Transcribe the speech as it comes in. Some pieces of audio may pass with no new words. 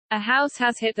A house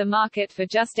has hit the market for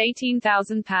just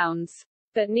 £18,000.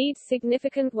 But needs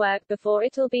significant work before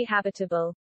it'll be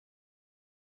habitable.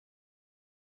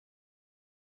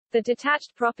 The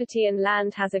detached property and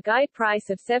land has a guide price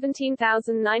of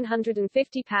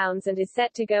 £17,950 and is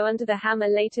set to go under the hammer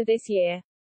later this year.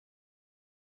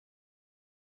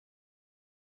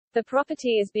 The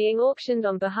property is being auctioned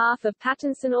on behalf of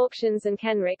Pattinson Auctions and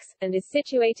Kenricks, and is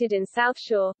situated in South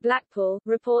Shore, Blackpool,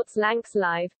 reports Lancs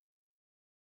Live.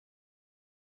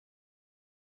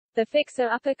 The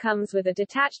fixer-upper comes with a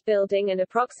detached building and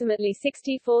approximately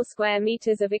 64 square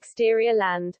meters of exterior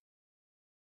land.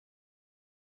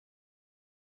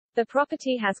 The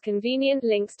property has convenient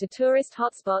links to tourist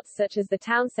hotspots such as the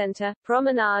town centre,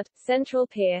 promenade, Central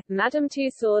Pier, Madame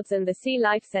Tussauds and the Sea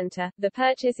Life Centre. The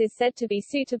purchase is said to be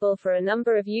suitable for a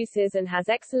number of uses and has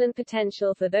excellent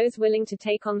potential for those willing to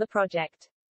take on the project.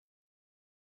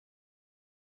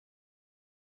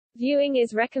 Viewing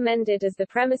is recommended as the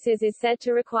premises is said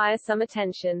to require some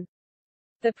attention.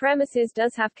 The premises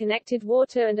does have connected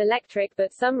water and electric,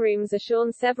 but some rooms are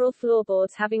shown several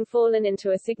floorboards having fallen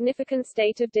into a significant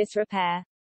state of disrepair.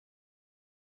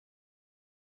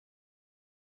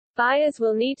 Buyers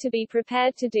will need to be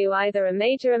prepared to do either a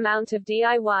major amount of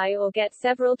DIY or get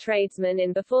several tradesmen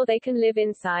in before they can live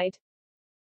inside.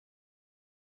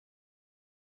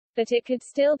 But it could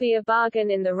still be a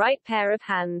bargain in the right pair of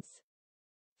hands.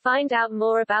 Find out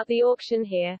more about the auction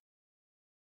here.